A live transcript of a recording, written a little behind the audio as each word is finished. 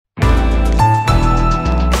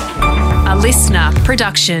listener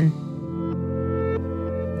production.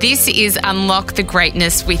 This is Unlock the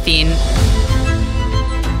Greatness Within.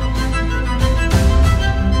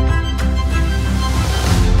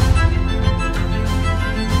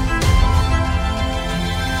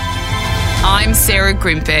 I'm Sarah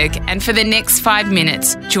Grimberg, and for the next 5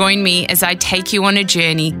 minutes, join me as I take you on a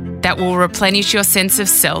journey that will replenish your sense of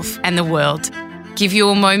self and the world, give you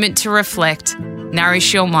a moment to reflect,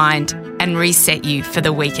 nourish your mind, and reset you for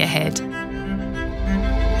the week ahead.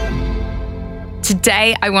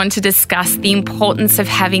 Today, I want to discuss the importance of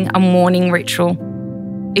having a morning ritual.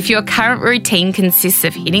 If your current routine consists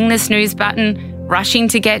of hitting the snooze button, rushing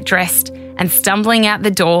to get dressed, and stumbling out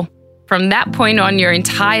the door, from that point on, your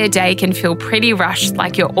entire day can feel pretty rushed,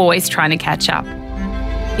 like you're always trying to catch up.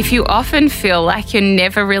 If you often feel like you're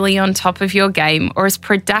never really on top of your game or as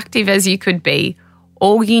productive as you could be,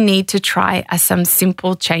 all you need to try are some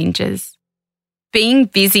simple changes. Being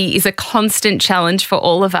busy is a constant challenge for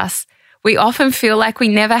all of us. We often feel like we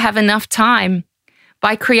never have enough time.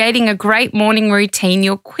 By creating a great morning routine,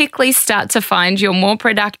 you'll quickly start to find you're more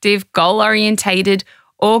productive, goal-orientated,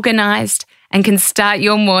 organised, and can start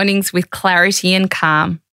your mornings with clarity and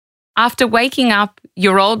calm. After waking up,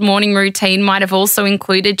 your old morning routine might have also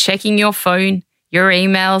included checking your phone, your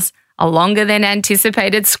emails, a longer than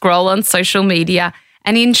anticipated scroll on social media,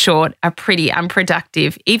 and in short, a pretty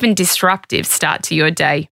unproductive, even disruptive start to your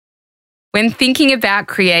day. When thinking about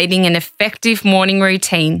creating an effective morning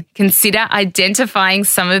routine, consider identifying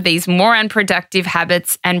some of these more unproductive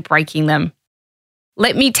habits and breaking them.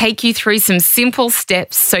 Let me take you through some simple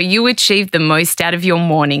steps so you achieve the most out of your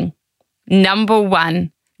morning. Number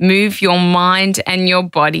 1, move your mind and your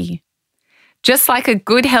body. Just like a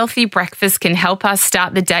good healthy breakfast can help us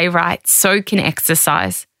start the day right, so can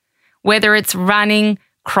exercise. Whether it's running,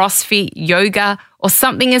 CrossFit, yoga, or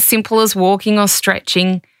something as simple as walking or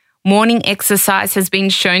stretching, morning exercise has been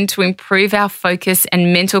shown to improve our focus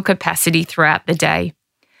and mental capacity throughout the day.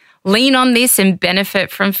 Lean on this and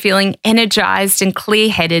benefit from feeling energized and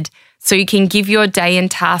clear-headed so you can give your day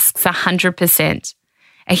and tasks 100%.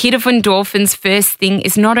 A hit of endorphins first thing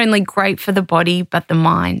is not only great for the body, but the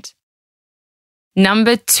mind.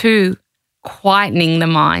 Number 2, quietening the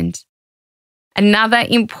mind. Another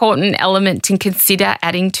important element to consider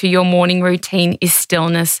adding to your morning routine is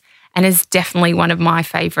stillness, and is definitely one of my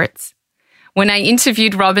favourites. When I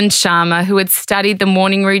interviewed Robin Sharma, who had studied the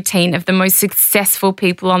morning routine of the most successful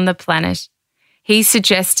people on the planet, he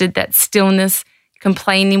suggested that stillness can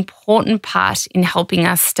play an important part in helping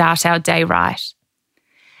us start our day right.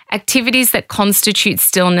 Activities that constitute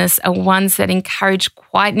stillness are ones that encourage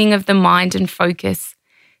quietening of the mind and focus.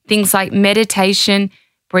 Things like meditation,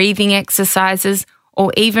 breathing exercises,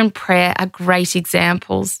 or even prayer are great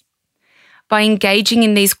examples. By engaging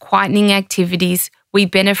in these quietening activities, we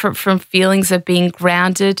benefit from feelings of being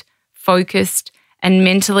grounded, focused, and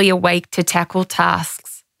mentally awake to tackle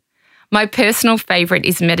tasks. My personal favourite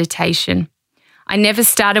is meditation. I never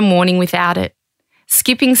start a morning without it.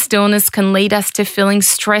 Skipping stillness can lead us to feeling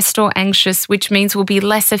stressed or anxious, which means we'll be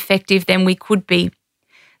less effective than we could be.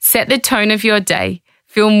 Set the tone of your day,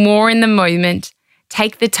 feel more in the moment,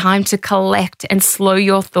 take the time to collect and slow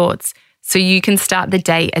your thoughts so you can start the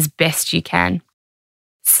day as best you can.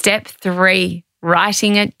 Step 3,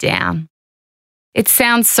 writing it down. It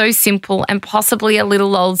sounds so simple and possibly a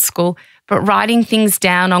little old school, but writing things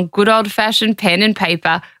down on good old-fashioned pen and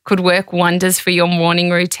paper could work wonders for your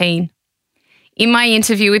morning routine. In my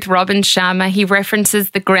interview with Robin Sharma, he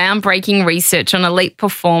references the groundbreaking research on elite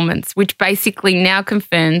performance, which basically now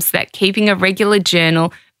confirms that keeping a regular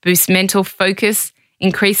journal boosts mental focus,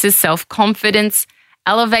 increases self-confidence,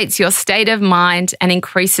 elevates your state of mind, and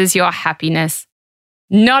increases your happiness.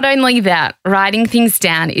 Not only that, writing things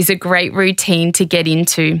down is a great routine to get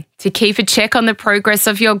into, to keep a check on the progress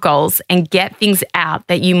of your goals and get things out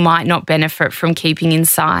that you might not benefit from keeping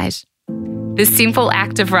inside. The simple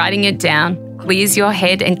act of writing it down clears your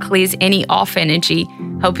head and clears any off energy,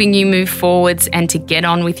 helping you move forwards and to get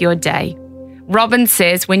on with your day. Robin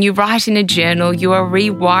says when you write in a journal, you are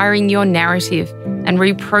rewiring your narrative and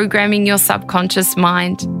reprogramming your subconscious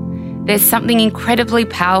mind. There's something incredibly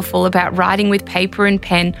powerful about writing with paper and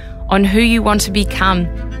pen on who you want to become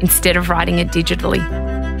instead of writing it digitally.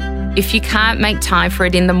 If you can't make time for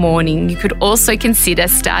it in the morning, you could also consider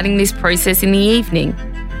starting this process in the evening.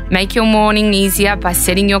 Make your morning easier by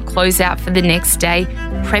setting your clothes out for the next day,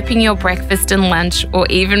 prepping your breakfast and lunch, or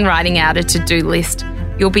even writing out a to-do list.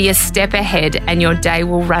 You'll be a step ahead and your day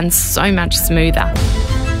will run so much smoother.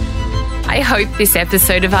 I hope this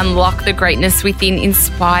episode of Unlock the Greatness Within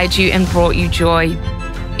inspired you and brought you joy.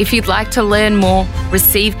 If you'd like to learn more,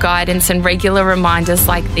 receive guidance and regular reminders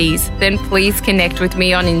like these, then please connect with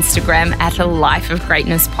me on Instagram at A Life of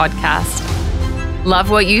Greatness Podcast. Love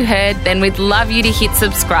what you heard? Then we'd love you to hit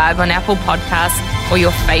subscribe on Apple Podcasts or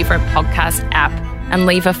your favourite podcast app and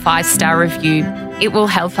leave a 5-star review. It will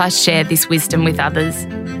help us share this wisdom with others.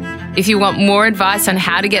 If you want more advice on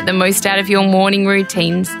how to get the most out of your morning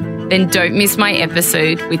routines, then don't miss my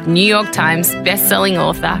episode with New York Times bestselling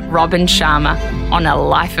author Robin Sharma on A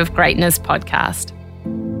Life of Greatness podcast.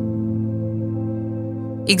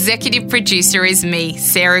 Executive producer is me,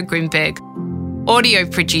 Sarah Grimberg. Audio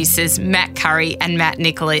producers Matt Curry and Matt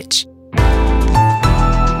Nikolic.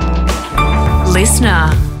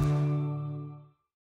 Listener.